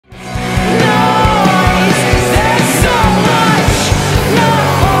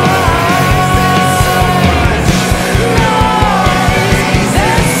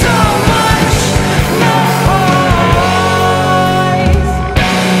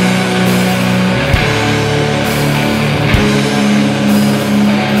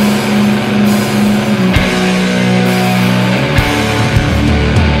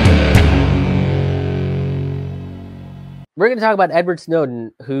to talk about Edward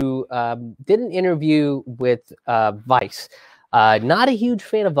Snowden, who did an interview with Vice. Not a huge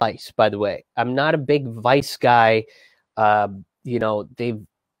fan of Vice, by the way. I'm not a big Vice guy. You know,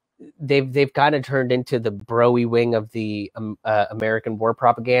 they've kind of turned into the broy wing of the American war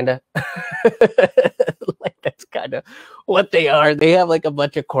propaganda. Like, that's kind of what they are. They have like a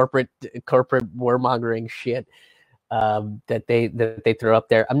bunch of corporate warmongering shit that they throw up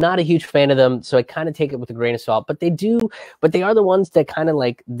there. I'm not a huge fan of them, so I kind of take it with a grain of salt. But they are the ones that kind of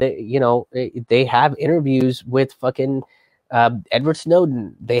like they have interviews with fucking Edward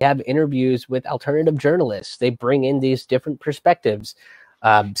Snowden. They have interviews with alternative journalists. They bring in these different perspectives.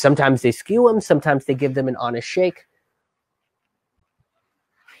 Sometimes they skew them. Sometimes they give them an honest shake.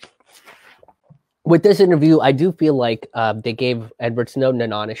 With this interview, I do feel like they gave Edward Snowden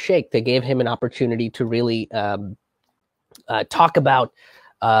an honest shake. They gave him an opportunity to really talk about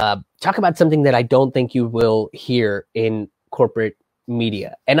something that I don't think you will hear in corporate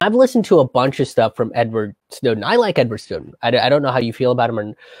media. And I've listened to a bunch of stuff from Edward Snowden. I like Edward Snowden. I don't know how you feel about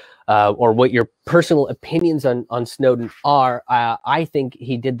him or what your personal opinions on Snowden are. I think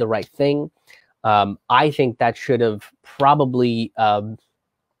he did the right thing. I think that should have probably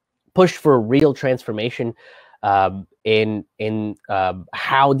pushed for a real transformation in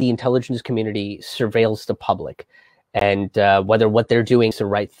how the intelligence community surveils the public, and whether what they're doing is the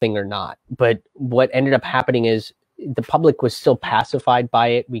right thing or not. But what ended up happening is the public was still pacified by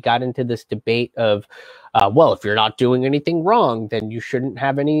it. We got into this debate of, well, if you're not doing anything wrong, then you shouldn't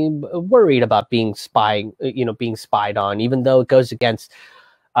have any worried about being spied on, even though it goes against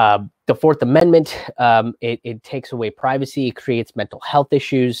the Fourth Amendment. It takes away privacy. It creates mental health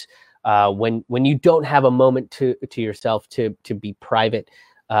issues. When you don't have a moment to yourself to be private,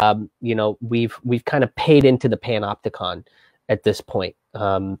 we've kind of paid into the panopticon at this point.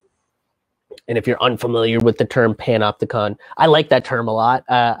 And if you're unfamiliar with the term panopticon, I like that term a lot.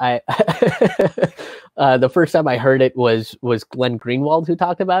 The first time I heard it was Glenn Greenwald who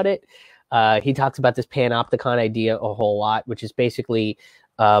talked about it. He talks about this panopticon idea a whole lot, which is basically,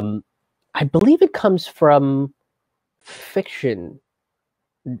 I believe it comes from fiction.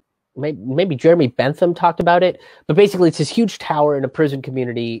 Maybe Jeremy Bentham talked about it, but basically it's this huge tower in a prison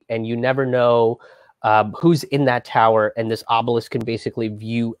community, and you never know who's in that tower, and this obelisk can basically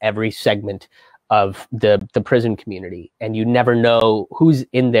view every segment of the prison community, and you never know who's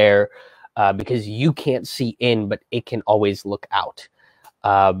in there because you can't see in, but it can always look out.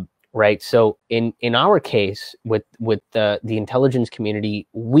 Right. So in our case with the intelligence community,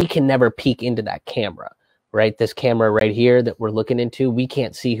 we can never peek into that camera. Right. This camera right here that we're looking into, we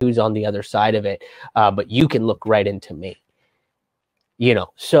can't see who's on the other side of it, but you can look right into me.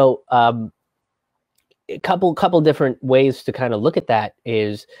 So a couple different ways to kind of look at that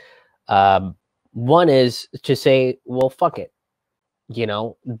is, one is to say, well, fuck it.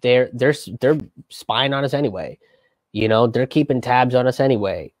 They're spying on us anyway. They're keeping tabs on us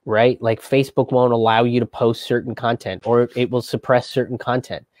anyway, right? Like Facebook won't allow you to post certain content, or it will suppress certain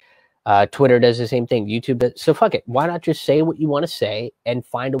content. Twitter does the same thing. YouTube does. So fuck it. Why not just say what you want to say and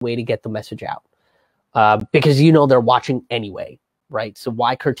find a way to get the message out? Because they're watching anyway, right? So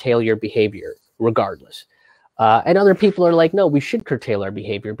why curtail your behavior regardless? And other people are like, no, we should curtail our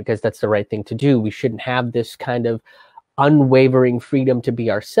behavior because that's the right thing to do. We shouldn't have this kind of unwavering freedom to be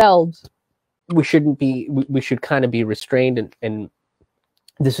ourselves. We shouldn't be. We should kind of be restrained, and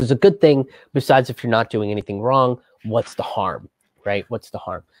this is a good thing. Besides, if you're not doing anything wrong, what's the harm, right? What's the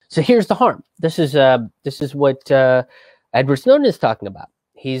harm? So here's the harm. This is what Edward Snowden is talking about.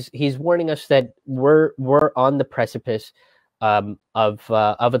 He's warning us that we're on the precipice of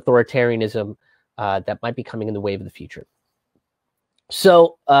authoritarianism that might be coming in the wave of the future.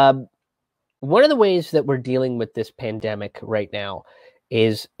 So one of the ways that we're dealing with this pandemic right now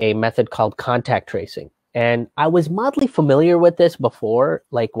is a method called contact tracing. And I was mildly familiar with this before,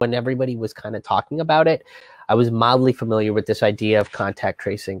 like when everybody was kind of talking about it. I was mildly familiar with this idea of contact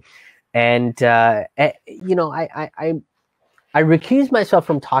tracing. And, I recused myself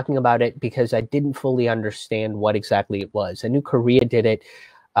from talking about it because I didn't fully understand what exactly it was. I knew Korea did it.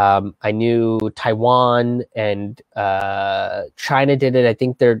 I knew Taiwan and China did it. I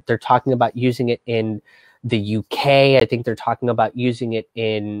think they're talking about using it in the UK. I think they're talking about using it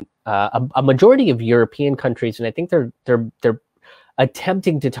in a majority of European countries, and I think they're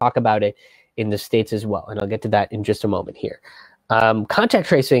attempting to talk about it in the States as well. And I'll get to that in just a moment here. Contact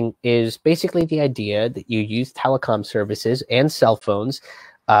tracing is basically the idea that you use telecom services and cell phones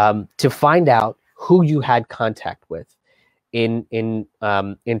to find out who you had contact with in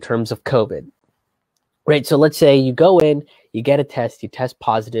terms of COVID. Right. So let's say you go in, You get a test, you test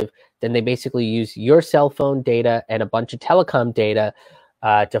positive, then they basically use your cell phone data and a bunch of telecom data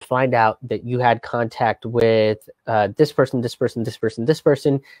to find out that you had contact with this person, this person, this person, this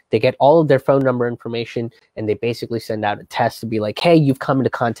person. They get all of their phone number information, and they basically send out a test to be like, hey, you've come into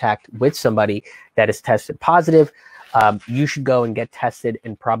contact with somebody that is tested positive. You should go and get tested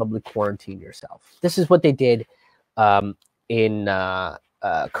and probably quarantine yourself. This is what they did in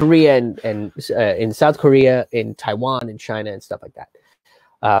Korea and in South Korea, in Taiwan, in China, and stuff like that.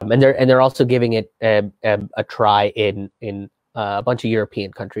 And they're also giving it a try in a bunch of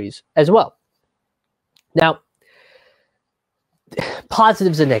European countries as well. Now,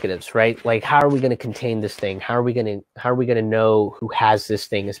 positives and negatives, right? Like, how are we going to contain this thing? How are we going to know who has this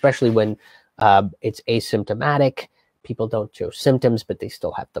thing, especially when it's asymptomatic? People don't show symptoms, but they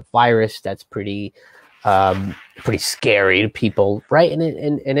still have the virus. That's pretty scary to people, right? And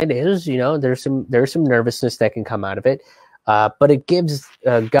it is, you know, there's some nervousness that can come out of it, but it gives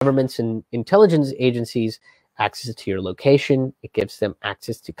governments and intelligence agencies access to your location. It gives them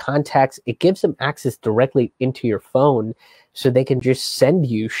access to contacts. It gives them access directly into your phone, so they can just send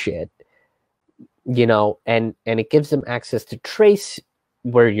you shit, you know, and it gives them access to trace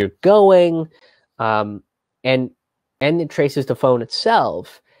where you're going, and it traces the phone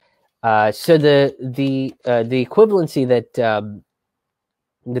itself. So the equivalency that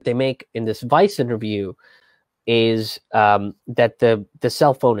they make in this Vice interview is that the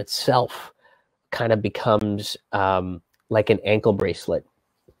cell phone itself kind of becomes like an ankle bracelet.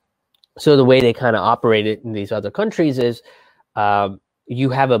 So the way they kind of operate it in these other countries is you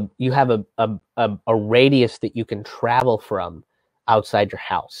have a radius that you can travel from outside your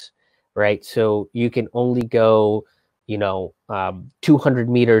house, right? So you can only go, you know, 200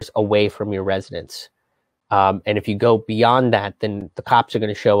 meters away from your residence. And if you go beyond that, then the cops are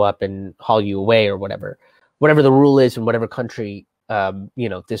going to show up and haul you away, or whatever the rule is in whatever country, you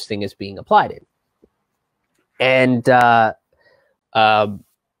know, this thing is being applied in. And the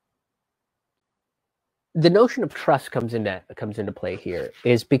notion of trust comes into play here,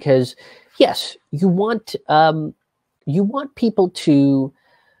 is because, yes, you want people to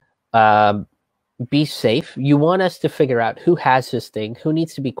be safe. You want us to figure out who has this thing, who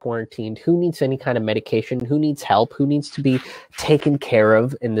needs to be quarantined, who needs any kind of medication, who needs help, who needs to be taken care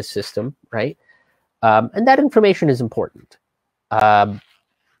of in the system, right? And that information is important. But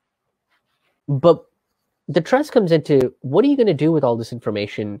the trust comes into, what are you going to do with all this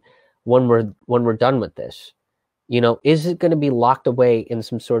information when we're done with this? You know, is it going to be locked away in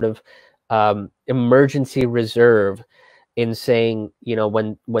some sort of emergency reserve, in saying, you know,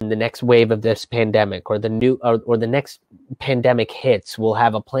 when the next wave of this pandemic or the next pandemic hits, we'll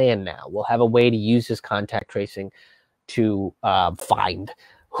have a plan now. We'll have a way to use this contact tracing to find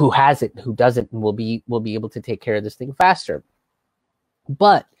who has it and who doesn't, and we'll be able to take care of this thing faster.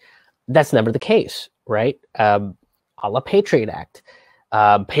 But that's never the case, right? A la Patriot Act.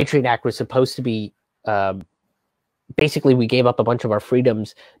 Patriot Act was supposed to be, basically, we gave up a bunch of our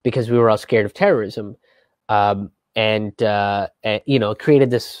freedoms because we were all scared of terrorism. And you know, created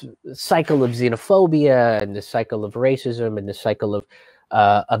this cycle of xenophobia and this cycle of racism and this cycle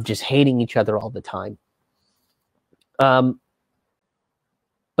of just hating each other all the time. But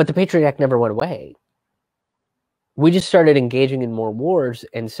the Patriot Act never went away. We just started engaging in more wars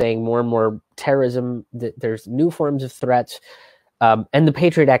and saying more and more terrorism, that there's new forms of threats, and the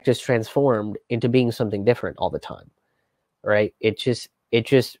Patriot Act just transformed into being something different all the time, right? It just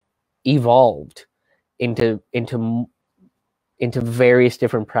evolved into various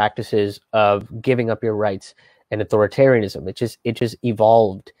different practices of giving up your rights and authoritarianism. It just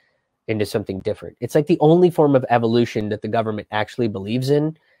evolved into something different. It's like the only form of evolution that the government actually believes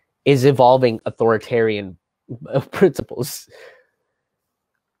in is evolving authoritarian principles.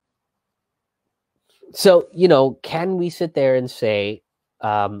 So, you know, can we sit there and say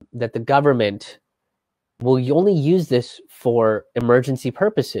that the government will only use this for emergency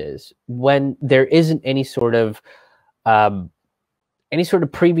purposes when there isn't any sort of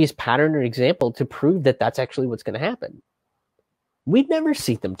previous pattern or example to prove that that's actually what's going to happen? We'd never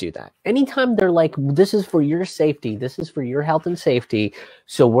see them do that. Anytime they're like, this is for your safety, this is for your health and safety,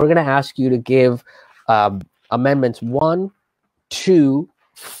 so we're going to ask you to give amendments 1, 2,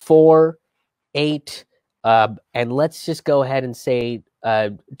 4, 8, and let's just go ahead and say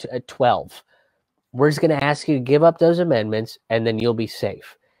 12. We're just going to ask you to give up those amendments, and then you'll be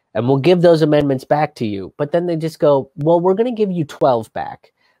safe. And we'll give those amendments back to you. But then they just go, well, we're going to give you 12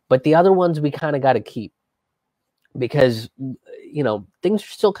 back, but the other ones we kind of got to keep. Because, you know, things are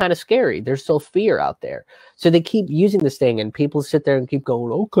still kind of scary. There's still fear out there. So they keep using this thing, and people sit there and keep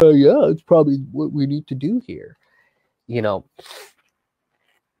going, okay, yeah, it's probably what we need to do here. you know,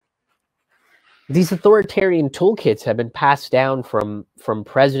 these authoritarian toolkits have been passed down from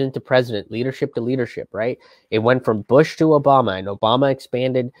president to president, leadership to leadership, right? It went from Bush to Obama, and Obama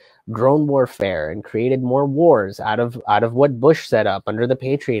expanded drone warfare and created more wars out of what Bush set up under the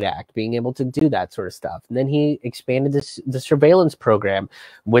Patriot Act, being able to do that sort of stuff. And then he expanded the surveillance program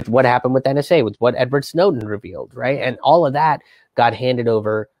with what happened with NSA, with what Edward Snowden revealed, right? And all of that got handed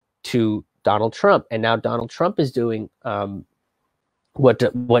over to Donald Trump, and now Donald Trump is doing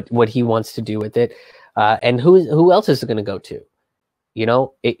what he wants to do with it, and who else is it going to go to? You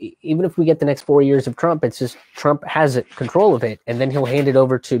know, even if we get the next 4 years of Trump, it's just Trump has control of it, and then he'll hand it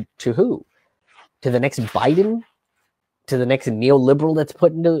over to who? To the next Biden? To the next neoliberal that's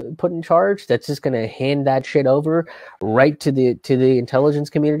put in charge? That's just going to hand that shit over right to the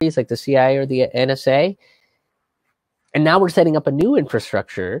intelligence communities like the CIA or the NSA. And now we're setting up a new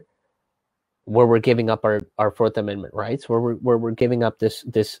infrastructure where we're giving up our Fourth Amendment rights, where we're giving up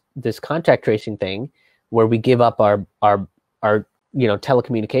this contact tracing thing, where we give up our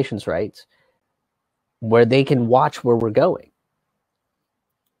telecommunications rights, where they can watch where we're going.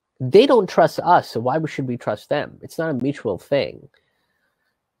 They don't trust us, so why should we trust them? It's not a mutual thing.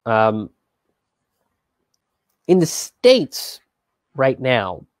 In the States right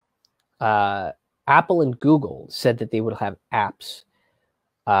now, Apple and Google said that they would have apps,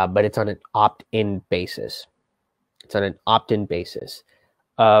 but it's on an opt-in basis. It's on an opt-in basis.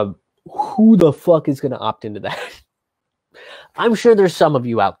 Who the fuck is going to opt into that? I'm sure there's some of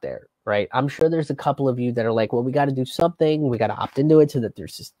you out there, right? I'm sure there's a couple of you that are like, well, we got to do something. We got to opt into it so that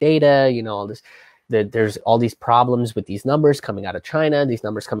there's this data, all this, that there's all these problems with these numbers coming out of China, these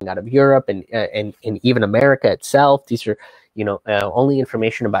numbers coming out of Europe and even America itself. These are, only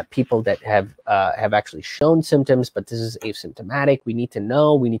information about people that have actually shown symptoms, but this is asymptomatic. We need to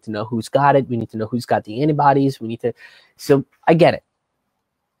know who's got it. We need to know who's got the antibodies. So I get it.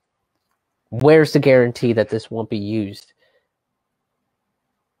 Where's the guarantee that this won't be used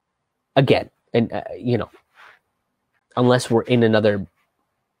again? And, unless we're in another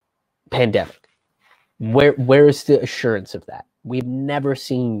pandemic, where is the assurance of that? We've never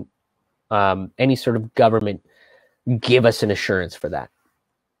seen any sort of government give us an assurance for that,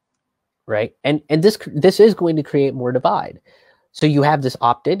 right? And this is going to create more divide. So you have this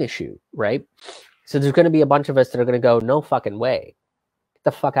opt-in issue, right? So there's going to be a bunch of us that are going to go, no fucking way. Get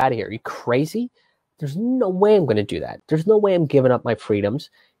the fuck out of here. Are you crazy? There's no way I'm going to do that. There's no way I'm giving up my freedoms.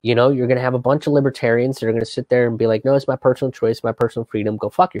 You're going to have a bunch of libertarians that are going to sit there and be like, no, it's my personal choice, my personal freedom.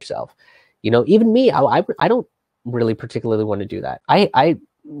 Go fuck yourself. Even me, I don't really particularly want to do that. I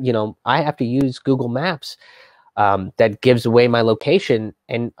have to use Google Maps that gives away my location,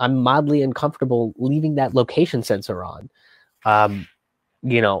 and I'm mildly uncomfortable leaving that location sensor on.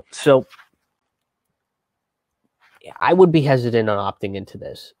 So I would be hesitant on opting into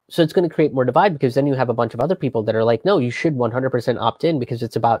this. So it's going to create more divide, because then you have a bunch of other people that are like, no, you should 100% opt in because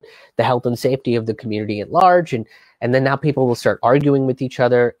it's about the health and safety of the community at large. And then now people will start arguing with each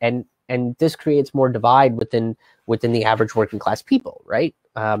other, and this creates more divide within the average working class people, right?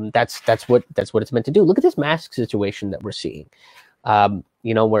 That's what it's meant to do. Look at this mask situation that we're seeing,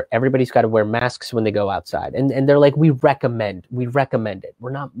 where everybody's got to wear masks when they go outside, and they're like, we recommend it.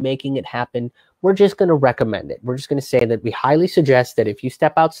 We're not making it happen. We're just going to recommend it. We're just going to say that we highly suggest that if you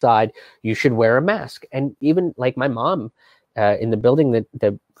step outside, you should wear a mask. And even like my mom, in the building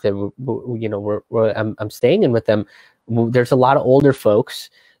that I'm staying in with them, there's a lot of older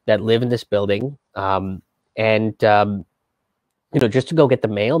folks that live in this building, just to go get the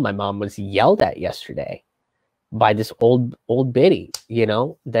mail, my mom was yelled at yesterday by this old biddy,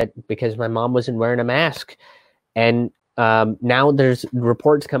 that because my mom wasn't wearing a mask. And now there's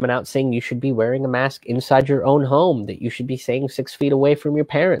reports coming out saying you should be wearing a mask inside your own home, that you should be staying 6 feet away from your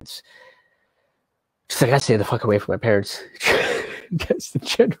parents. Just like, I stay the fuck away from my parents. That's the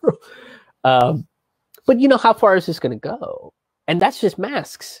general. But how far is this going to go? And that's just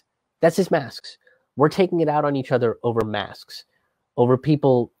masks. That's just masks. We're taking it out on each other over masks, over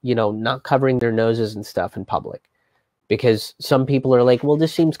people, not covering their noses and stuff in public, because some people are like, well,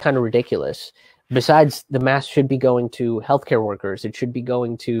 this seems kind of ridiculous. Besides, the mask should be going to healthcare workers. It should be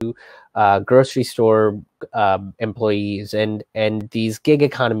going to grocery store employees and these gig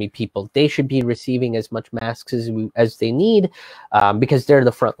economy people. They should be receiving as much masks as they need, because they're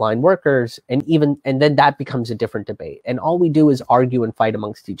the frontline workers. And then that becomes a different debate. And all we do is argue and fight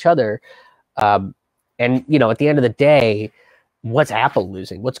amongst each other. And at the end of the day, what's Apple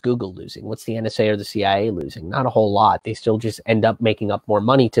losing? What's Google losing? What's the NSA or the CIA losing? Not a whole lot. They still just end up making up more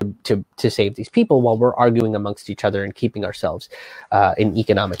money to save these people, while we're arguing amongst each other and keeping ourselves in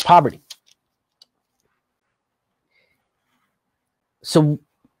economic poverty. So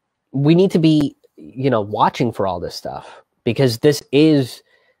we need to be, watching for all this stuff, because this is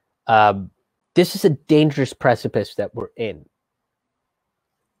a dangerous precipice that we're in.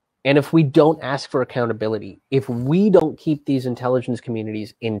 And if we don't ask for accountability, if we don't keep these intelligence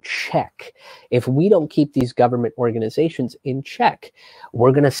communities in check, if we don't keep these government organizations in check,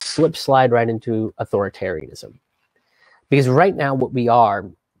 we're going to slide right into authoritarianism. Because right now what we are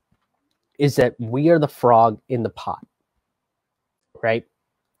is that we are the frog in the pot, right?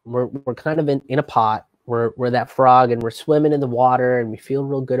 We're kind of in a pot. We're that frog, and we're swimming in the water, and we feel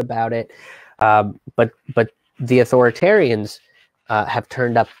real good about it. But the authoritarians have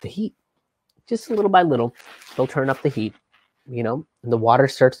turned up the heat. Just little by little, they'll turn up the heat, and the water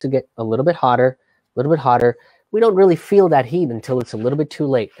starts to get a little bit hotter, a little bit hotter. We don't really feel that heat until it's a little bit too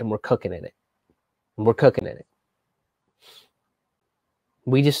late, and we're cooking in it.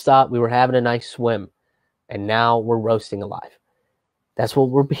 We just thought we were having a nice swim, and now we're roasting alive. That's what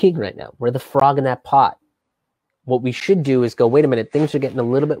we're being right now. We're the frog in that pot. What we should do is go, wait a minute, things are getting a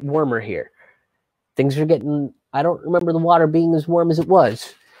little bit warmer here. Things are getting, I don't remember the water being as warm as it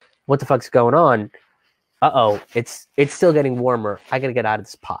was. What the fuck's going on? Uh-oh, it's still getting warmer. I got to get out of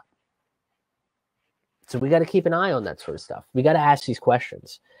this pot. So we got to keep an eye on that sort of stuff. We got to ask these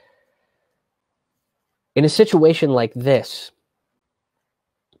questions. In a situation like this,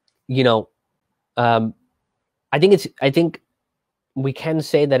 I think we can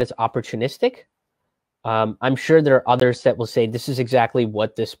say that it's opportunistic. I'm sure there are others that will say this is exactly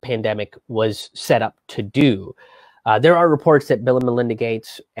what this pandemic was set up to do. There are reports that Bill and Melinda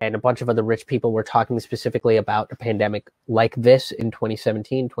Gates and a bunch of other rich people were talking specifically about a pandemic like this in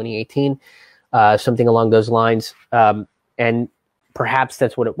 2017, 2018, something along those lines. And perhaps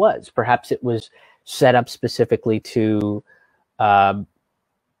that's what it was. Perhaps it was set up specifically to,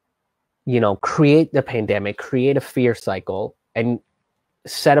 create the pandemic, create a fear cycle, and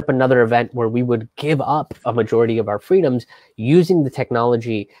set up another event where we would give up a majority of our freedoms using the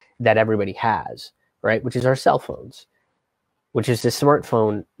technology that everybody has, right? Which is our cell phones, which is the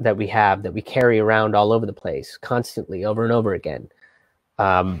smartphone that we have, that we carry around all over the place constantly, over and over again.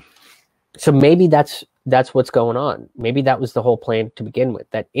 So maybe that's what's going on. Maybe that was the whole plan to begin with,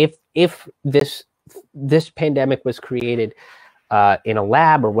 that if this pandemic was created in a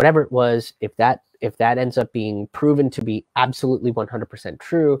lab or whatever it was, if that ends up being proven to be absolutely 100%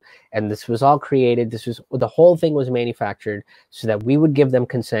 true, and this was all created, the whole thing was manufactured so that we would give them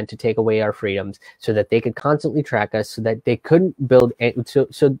consent to take away our freedoms, so that they could constantly track us, so that they couldn't build,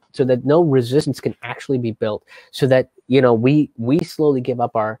 so that no resistance can actually be built, so that we slowly give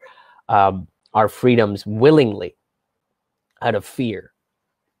up our freedoms willingly out of fear.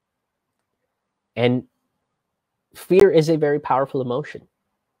 And fear is a very powerful emotion,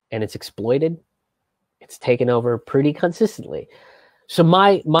 and it's exploited. It's taken over pretty consistently. So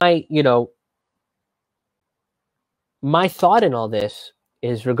my thought in all this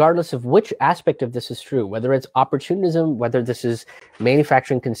is, regardless of which aspect of this is true, whether it's opportunism, whether this is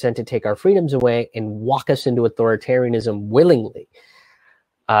manufacturing consent to take our freedoms away and walk us into authoritarianism willingly,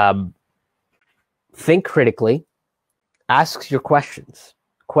 think critically, ask your questions,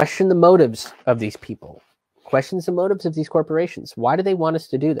 question the motives of these people, questions the motives of these corporations. Why do they want us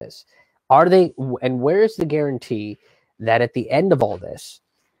to do this? And where is the guarantee that at the end of all this,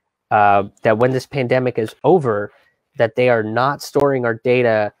 that when this pandemic is over, that they are not storing our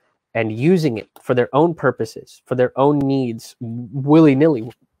data and using it for their own purposes, for their own needs,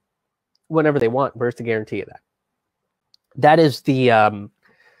 willy-nilly, whenever they want? Where's the guarantee of that? That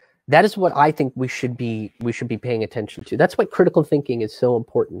is what I think we should be paying attention to. That's why critical thinking is so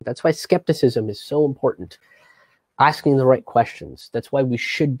important. That's why skepticism is so important. Asking the right questions. That's why we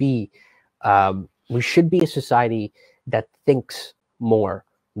should be a society that thinks more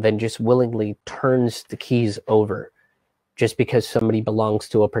than just willingly turns the keys over just because somebody belongs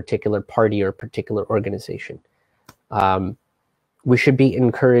to a particular party or a particular organization. We should be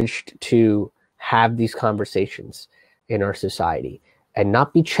encouraged to have these conversations in our society and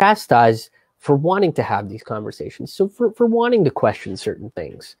not be chastised for wanting to have these conversations. So for wanting to question certain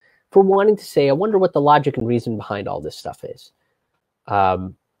things, for wanting to say, I wonder what the logic and reason behind all this stuff is.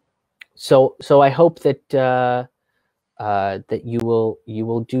 So I hope that that you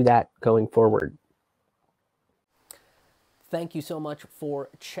will do that going forward. Thank you so much for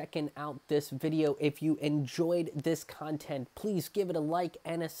checking out this video. If you enjoyed this content, please give it a like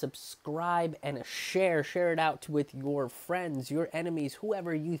and a subscribe and a share. Share it out with your friends, your enemies,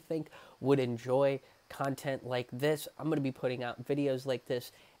 whoever you think would enjoy content like this. I'm going to be putting out videos like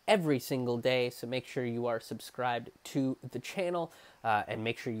this every single day. So make sure you are subscribed to the channel, and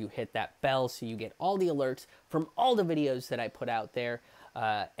make sure you hit that bell so you get all the alerts from all the videos that I put out there.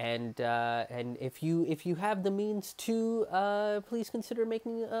 And if you have the means to, please consider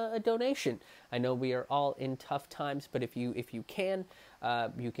making a donation. I know we are all in tough times, but if you can,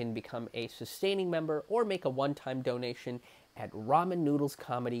 you can become a sustaining member or make a one-time donation at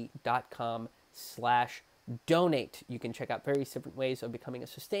ramennoodlescomedy.com/donate. You can check out various different ways of becoming a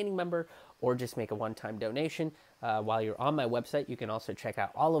sustaining member or just make a one-time donation. While you're on my website, you can also check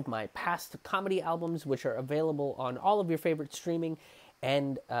out all of my past comedy albums, which are available on all of your favorite streaming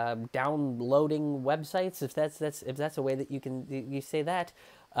and downloading websites, if that's a way that you say that.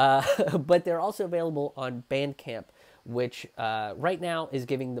 But they're also available on Bandcamp, which right now is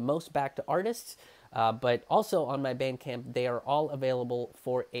giving the most back to artists. But also on my Bandcamp, they are all available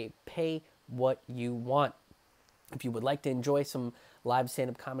for a pay what you want. If you would like to enjoy some live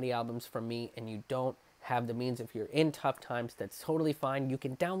stand-up comedy albums from me and you don't have the means, if you're in tough times, that's totally fine. You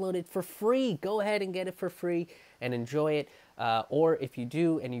can download it for free. Go ahead and get it for free and enjoy it. Or if you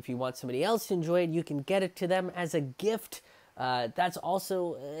do, and if you want somebody else to enjoy it, you can get it to them as a gift. That's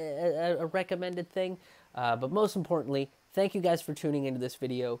also a recommended thing. But most importantly, thank you guys for tuning into this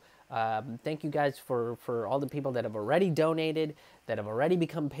video. Thank you guys for all the people that have already donated, that have already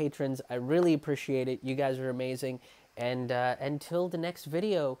become patrons. I really appreciate it. You guys are amazing. And until the next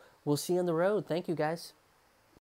video, we'll see you on the road. Thank you, guys.